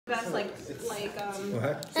That's like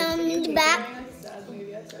the back.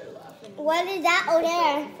 What is that over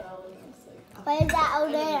there? What is that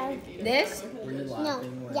over there? This? No.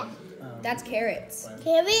 Yeah. That's carrots.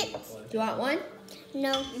 Carrots? Do you want one?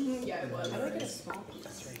 No.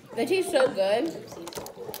 They taste so good.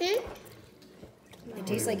 Hmm? It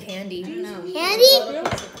tastes like candy. Candy? Do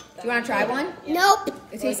you want to try one? Nope.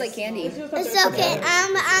 It tastes like candy. It's okay.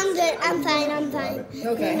 I'm good. I'm fine.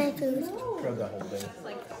 Okay. My food. Grab that whole thing.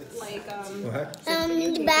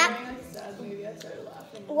 The back.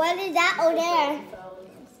 What is that over there?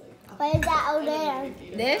 What is that over there?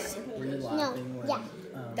 This? No. Yeah.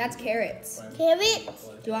 That's carrots. Carrots?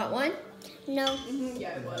 Do you want one? No.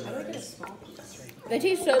 They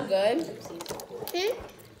taste so good. Hmm?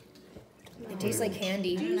 It tastes like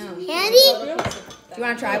candy. Candy? Do you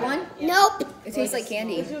want to try one? Nope. It tastes like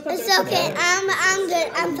candy. It's okay. I'm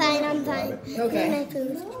good. I'm fine. Okay. My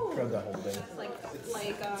food. Grab that whole thing.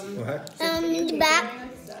 The back.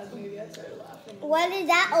 What is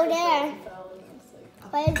that over there?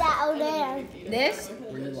 What is that over there? This?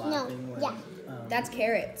 No. Yeah. That's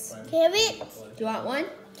carrots. Carrots? Do you want one?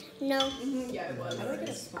 No.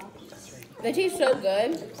 They taste so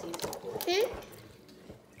good. Hmm?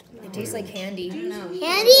 It tastes like candy. Candy?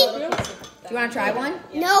 Do you want to try one?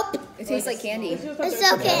 Nope. It tastes like candy.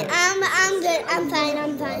 It's okay. I'm good. I'm fine.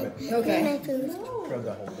 Okay. My food. Grab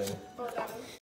that whole thing.